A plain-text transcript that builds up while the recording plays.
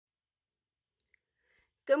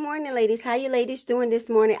Good morning, ladies. How you ladies doing this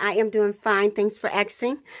morning? I am doing fine. Thanks for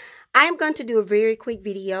asking. I am going to do a very quick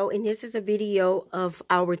video, and this is a video of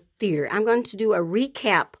our theater. I'm going to do a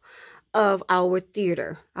recap of our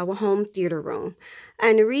theater, our home theater room.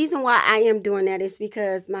 And the reason why I am doing that is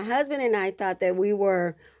because my husband and I thought that we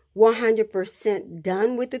were 100%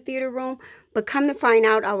 done with the theater room. But come to find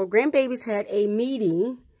out, our grandbabies had a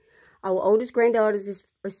meeting. Our oldest granddaughter is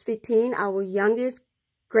 15. Our youngest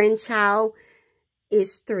grandchild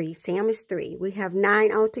is 3. Sam is 3. We have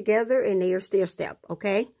 9 altogether, and they are stair-step,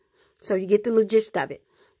 okay? So you get the gist of it.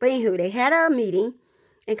 But anywho, they had a meeting,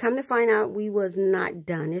 and come to find out, we was not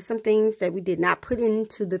done. There's some things that we did not put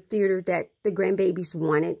into the theater that the grandbabies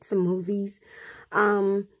wanted. Some movies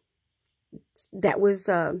that was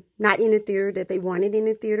not in the theater that they wanted in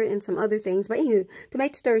the theater, and some other things. But anywho, to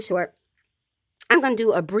make the story short, I'm going to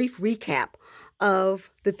do a brief recap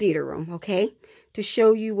of the theater room, okay? To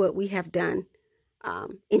show you what we have done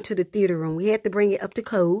into the theater room. We had to bring it up to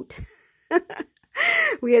code.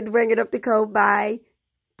 We had to bring it up to code by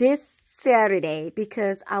this Saturday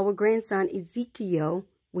because our grandson Ezekiel,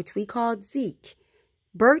 which we called Zeke,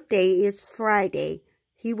 birthday is Friday.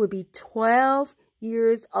 He will be 12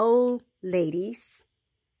 years old, ladies.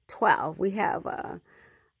 12. We have a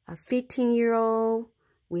 15-year-old.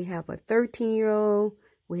 We have a 13-year-old.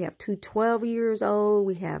 We have 2 12 years old.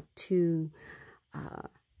 We have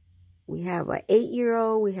we have an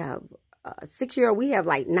 8-year-old. We have a 6-year-old. We have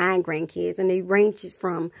like 9 grandkids, and they range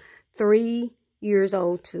from 3 years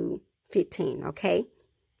old to 15, okay?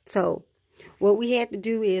 So what we had to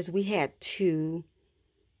do is we had to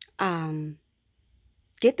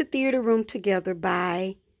get the theater room together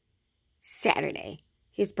by Saturday.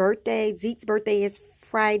 His birthday, Zeke's birthday is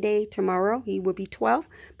Friday, tomorrow. He will be 12,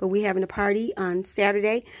 but we're having a party on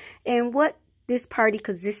Saturday. And what this party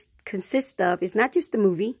consists of is not just the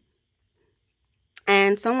movie.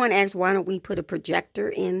 And someone asked, why don't we put a projector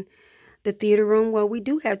in the theater room? Well, we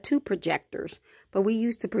do have 2 projectors, but we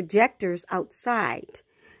use the projectors outside.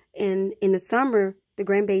 And in the summer, the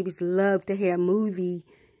grandbabies love to have movie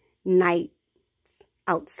nights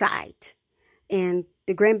outside. And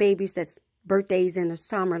the grandbabies that's birthdays in the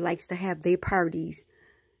summer likes to have their parties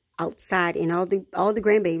outside, and all the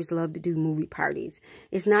grandbabies love to do movie parties.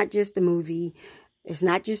 It's not just the movie. It's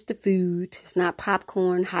not just the food. It's not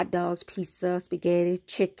popcorn, hot dogs, pizza, spaghetti,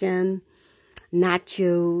 chicken,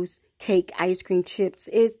 nachos, cake, ice cream, chips.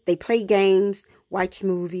 They play games, watch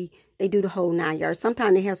movie. They do the whole 9 yards.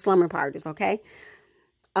 Sometimes they have slumber parties, okay?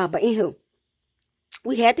 But anywho,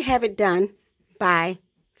 we had to have it done by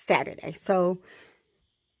Saturday. So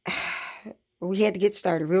we had to get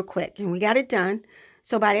started real quick, and we got it done.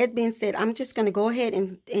 So by that being said, I'm just going to go ahead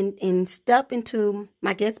and step into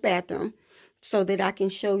my guest bathroom so that I can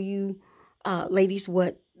show you, ladies,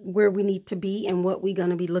 where we need to be and what we're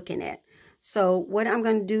going to be looking at. So what I'm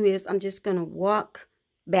going to do is I'm just going to walk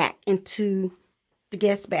back into the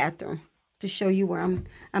guest bathroom to show you where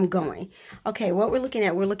I'm going. Okay, what we're looking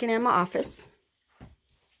at my office.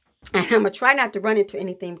 And I'm going to try not to run into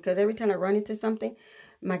anything, because every time I run into something,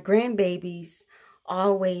 my grandbabies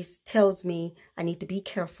always tells me I need to be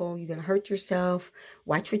careful. You're going to hurt yourself.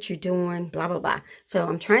 Watch what you're doing, blah, blah, blah. So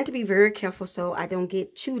I'm trying to be very careful so I don't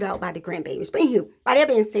get chewed out by the grandbabies. But anyway, by that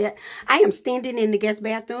being said, I am standing in the guest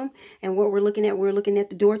bathroom, and what we're looking at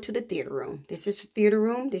the door to the theater room. This is the theater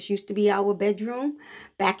room. This used to be our bedroom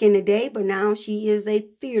back in the day, but now she is a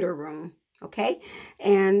theater room, okay?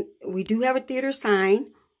 And we do have a theater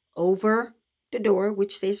sign over the door,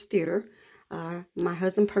 which says theater. My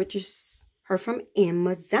husband purchased her from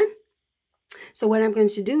Amazon. So what I'm going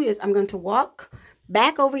to do is I'm going to walk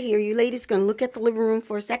back over here. You ladies going to look at the living room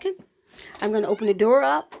for a second. I'm going to open the door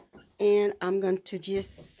up, and I'm going to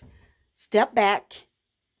just step back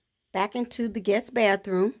into the guest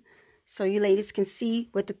bathroom so you ladies can see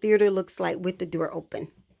what the theater looks like with the door open.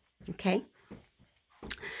 Okay.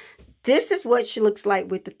 This is what she looks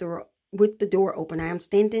like with the door open. I am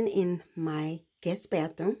standing in my guest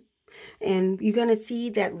bathroom. And you're going to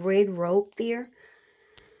see that red rope there.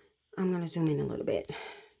 I'm going to zoom in a little bit.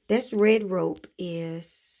 This red rope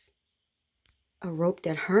is a rope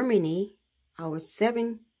that Harmony, our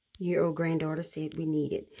 7-year-old granddaughter, said we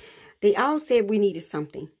needed. They all said we needed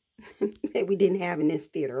something that we didn't have in this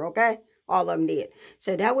theater, okay? All of them did.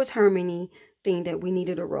 So that was Harmony thing that we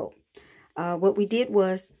needed a rope. What we did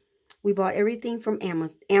was we bought everything from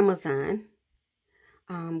Amazon.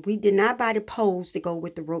 We did not buy the poles to go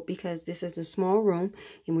with the rope because this is a small room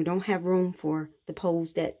and we don't have room for the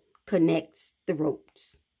poles that connects the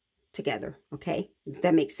ropes. together, okay? If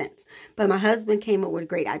that makes sense. But my husband came up with a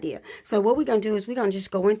great idea. So what we're going to do is we're going to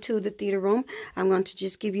just go into the theater room. I'm going to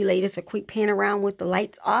just give you ladies a quick pan around with the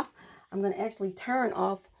lights off. I'm going to actually turn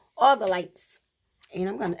off all the lights. And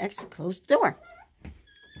I'm going to actually close the door.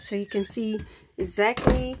 So you can see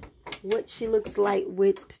exactly what she looks like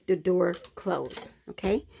with the door closed,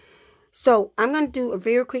 okay? So I'm going to do a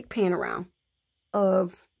very quick pan around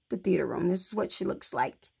of the theater room. This is what she looks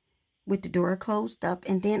like with the door closed up.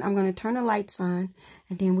 And then I'm going to turn the lights on.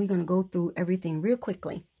 And then we're going to go through everything real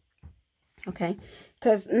quickly. Okay?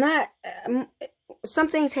 Because some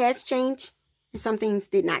things has changed and some things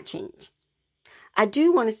did not change. I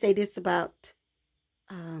do want to say this about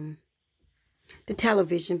the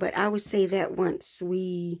television. But I would say that once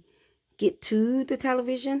we get to the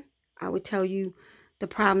television, I would tell you the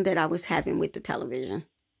problem that I was having with the television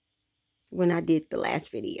when I did the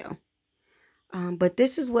last video. But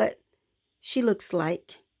this is what she looks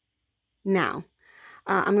like now.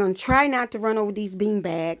 I'm going to try not to run over these bean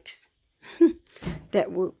bags.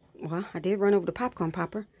 Well, I did run over the popcorn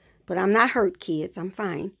popper, but I'm not hurt, kids. I'm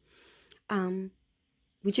fine.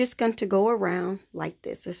 We're just going to go around like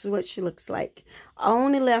this. This is what she looks like. I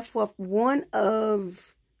only left with one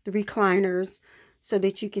of the recliners so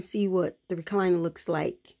that you can see what the recliner looks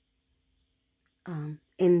like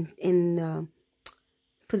in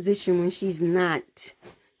position when she's not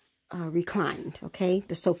reclined, okay?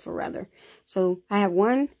 The sofa, rather. So I have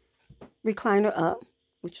one recliner up,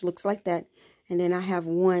 which looks like that, and then I have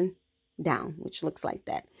one down, which looks like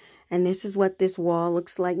that. And this is what this wall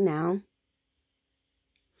looks like now.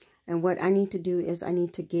 And what I need to do is I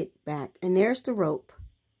need to get back. And there's the rope.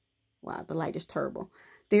 Wow, the light is terrible.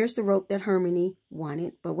 There's the rope that Harmony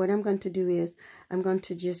wanted. But what I'm going to do is I'm going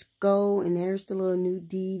to just go, and there's the little new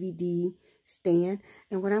DVD stand.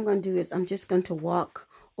 And what I'm going to do is I'm just going to walk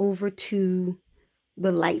over to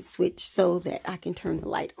the light switch so that I can turn the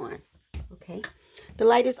light on. Okay, the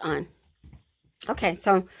light is on. Okay,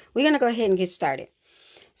 so we're going to go ahead and get started.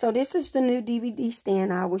 So this is the new DVD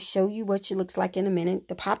stand. I will show you what she looks like in a minute.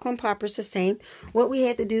 The popcorn popper is the same. What we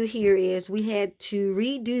had to do here is we had to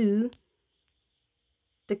redo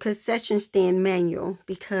the concession stand manual,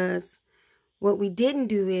 because what we didn't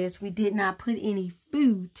do is we did not put any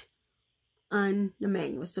food on the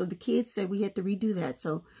manual. So the kids said we had to redo that.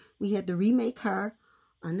 So we had to remake her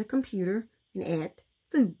on the computer and add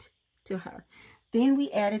food to her. Then we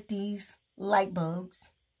added these light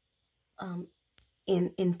bulbs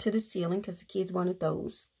into the ceiling because the kids wanted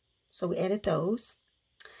those. So we added those.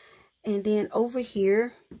 And then over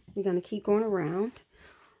here, we're going to keep going around.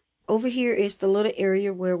 Over here is the little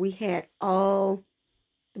area where we had all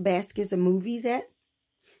the baskets of movies at.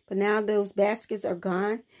 But now those baskets are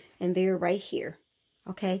gone and they're right here.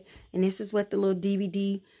 Okay. And this is what the little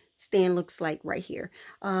DVD stand looks like right here.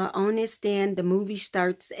 On this stand, the movie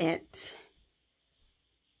starts at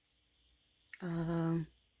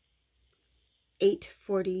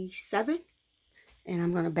 8:47. And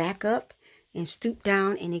I'm going to back up and stoop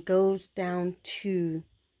down, and it goes down to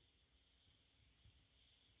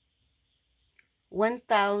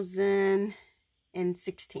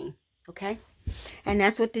 1016. Okay, and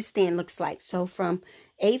that's what this stand looks like. So from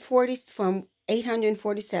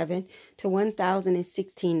 847 to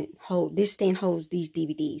 1016, this stand holds these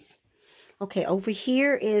DVDs. Okay, over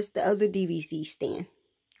here is the other DVD stand.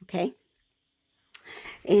 Okay,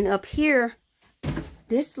 and up here,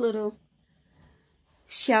 this little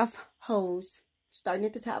shelf holds, starting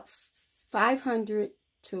at the top, 500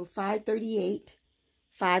 to 538,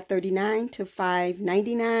 539 to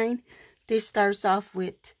 599. This starts off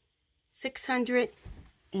with 600,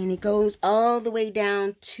 and it goes all the way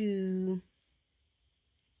down to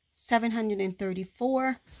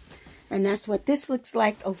 734, and that's what this looks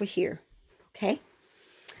like over here. Okay,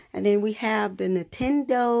 and then we have the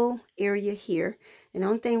Nintendo area here, and the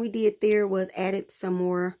only thing we did there was added some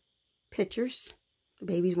more pictures. The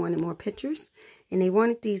babies wanted more pictures, and they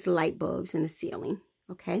wanted these light bulbs in the ceiling.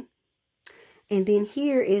 Okay, and then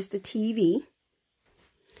here is the TV,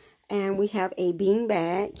 and we have a bean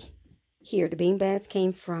bag here. The bean bags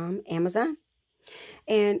came from Amazon.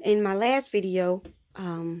 And in my last video,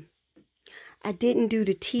 I didn't do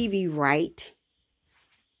the TV right.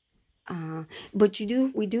 But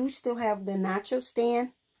we do still have the nacho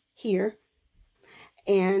stand here.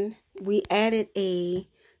 And we added a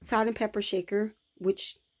salt and pepper shaker,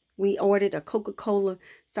 which we ordered a Coca-Cola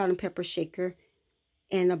salt and pepper shaker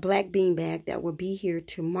and a black bean bag that will be here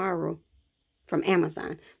tomorrow from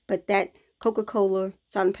Amazon. But that Coca-Cola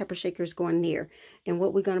salt and pepper shaker is going there. And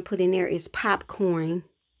what we're going to put in there is popcorn.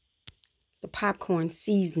 The popcorn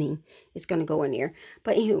seasoning is going to go in there.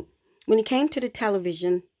 But anywho, when it came to the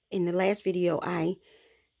television, in the last video, I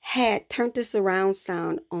had turned the surround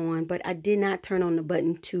sound on, but I did not turn on the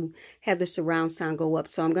button to have the surround sound go up.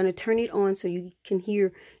 So I'm going to turn it on so you can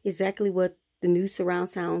hear exactly what the new surround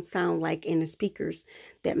sound like in the speakers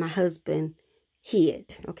that my husband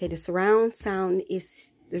hid. Okay, the surround sound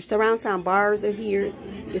bars are here,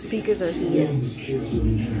 the speakers are here, and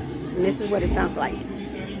this is what it sounds like.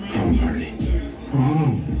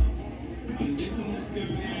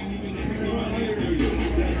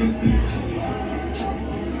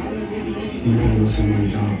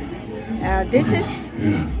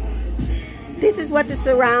 This is what the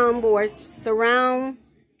surround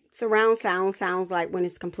sound sounds like when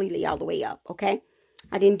it's completely all the way up. Okay,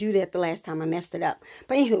 I didn't do that the last time. I messed it up.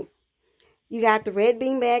 But anywho, you got the red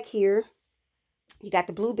beanbag here. You got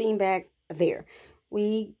the blue beanbag there.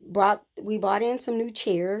 We bought in some new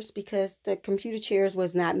chairs because the computer chairs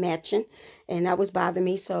was not matching, and that was bothering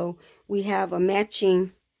me. So we have a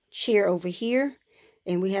matching chair over here,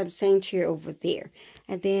 and we have the same chair over there.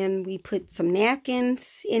 And then we put some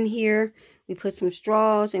napkins in here. We put some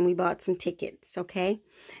straws, and we bought some tickets, okay?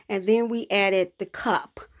 And then we added the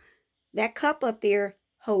cup. That cup up there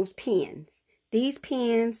holds pens. These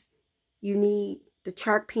pens, you need the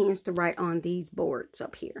chalk pens to write on these boards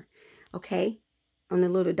up here, okay? On the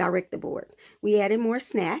little director boards. We added more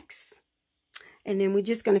snacks. And then we're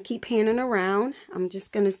just going to keep panning around. I'm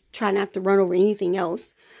just going to try not to run over anything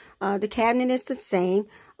else. The cabinet is the same.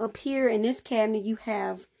 Up here in this cabinet, you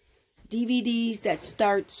have DVDs that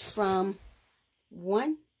starts from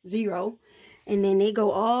 10, and then they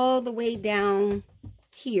go all the way down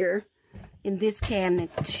here in this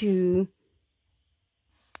cabinet to,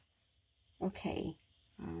 okay,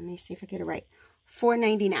 let me see if I get it right,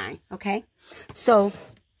 $4.99, okay? So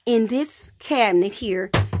in this cabinet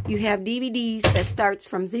here, you have DVDs that starts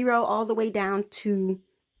from 0 all the way down to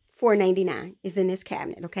 $4.99 is in this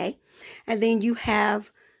cabinet, okay? And then you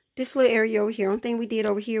have this little area over here. One thing we did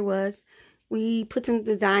over here was we put some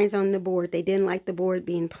designs on the board. They didn't like the board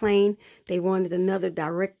being plain. They wanted another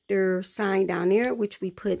director sign down there, which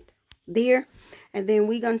we put there. And then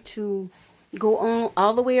we're going to go on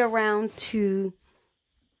all the way around to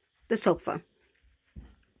the sofa.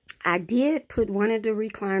 I did put one of the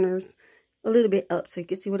recliners a little bit up so you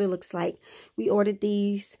can see what it looks like. We ordered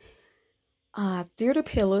these theater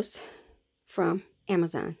pillows from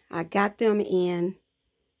Amazon. I got them in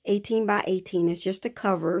 18 by 18. It's just the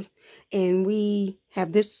covers, and we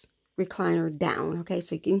have this recliner down, okay,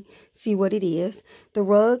 so you can see what it is. The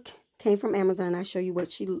rug came from Amazon. I'll show you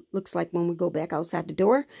what she looks like when we go back outside the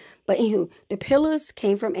door. But anywho, the pillows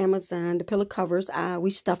came from Amazon. The pillow covers, we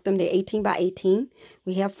stuffed them. They're 18 by 18.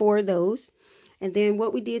 We have 4 of those. And then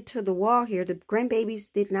what we did to the wall here, the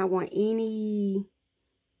grandbabies did not want any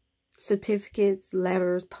certificates,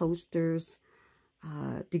 letters, posters,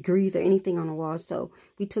 degrees, or anything on the wall. So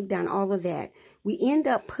we took down all of that. We end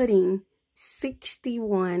up putting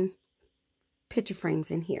 61 picture frames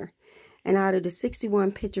in here. And out of the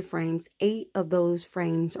 61 picture frames, 8 of those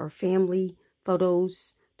frames are family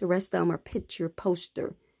photos. The rest of them are picture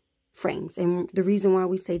poster frames. And the reason why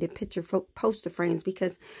we say the picture poster frames,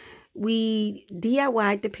 because we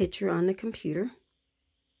DIY'd the picture on the computer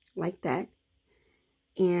like that.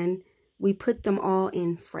 And we put them all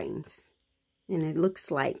in frames. And it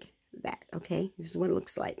looks like that, okay? This is what it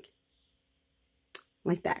looks like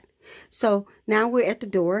that. So now we're at the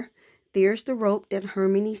door. There's the rope that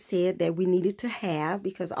Hermione said that we needed to have,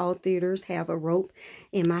 because all theaters have a rope.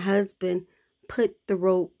 And my husband put the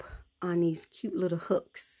rope on these cute little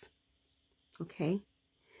hooks, okay?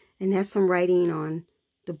 And that's some writing on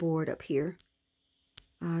the board up here.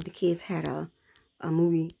 The kids had a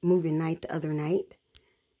movie night the other night.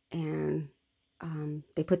 And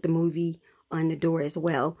they put the movie on the door as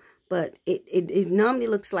well. But it normally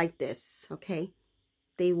looks like this, okay?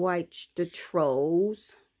 They watch the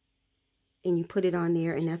Trolls, and you put it on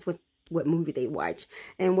there, and that's what movie they watch.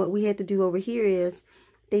 And what we had to do over here is,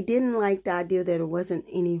 they didn't like the idea that there wasn't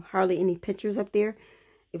hardly any pictures up there.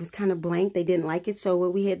 It was kind of blank. They didn't like it. So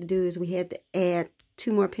what we had to do is we had to add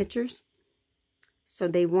 2 more pictures. So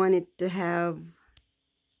they wanted to have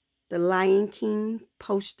the Lion King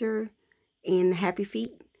poster and Happy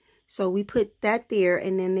Feet. So we put that there,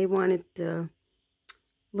 and then they wanted the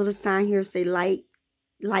little sign here say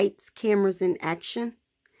lights, cameras in action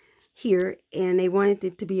here, and they wanted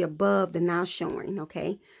it to be above the now showing,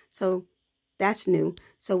 okay? So that's new.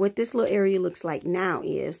 So what this little area looks like now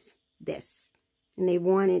is this. And they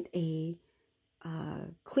wanted a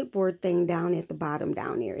clipboard thing down at the bottom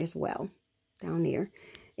down there as well, down there.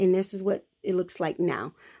 And this is what it looks like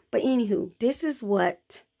now. But anywho, this is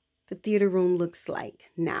what the theater room looks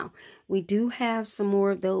like. Now, we do have some more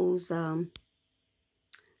of those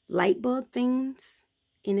light bulb things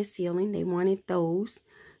in the ceiling. They wanted those,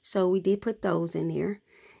 so we did put those in there.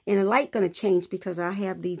 And the light gonna change because I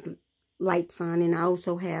have these lights on, and I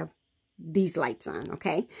also have these lights on,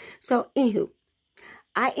 okay? So, anywho,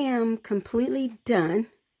 I am completely done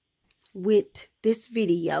with this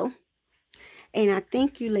video. And I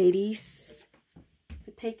thank you, ladies,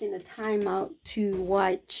 for taking the time out to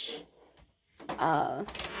watch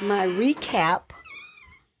my recap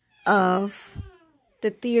of the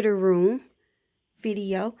theater room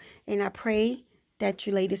video. And I pray that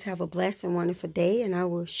you ladies have a blessed and wonderful day. And I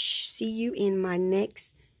will see you in my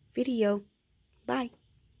next video. Bye.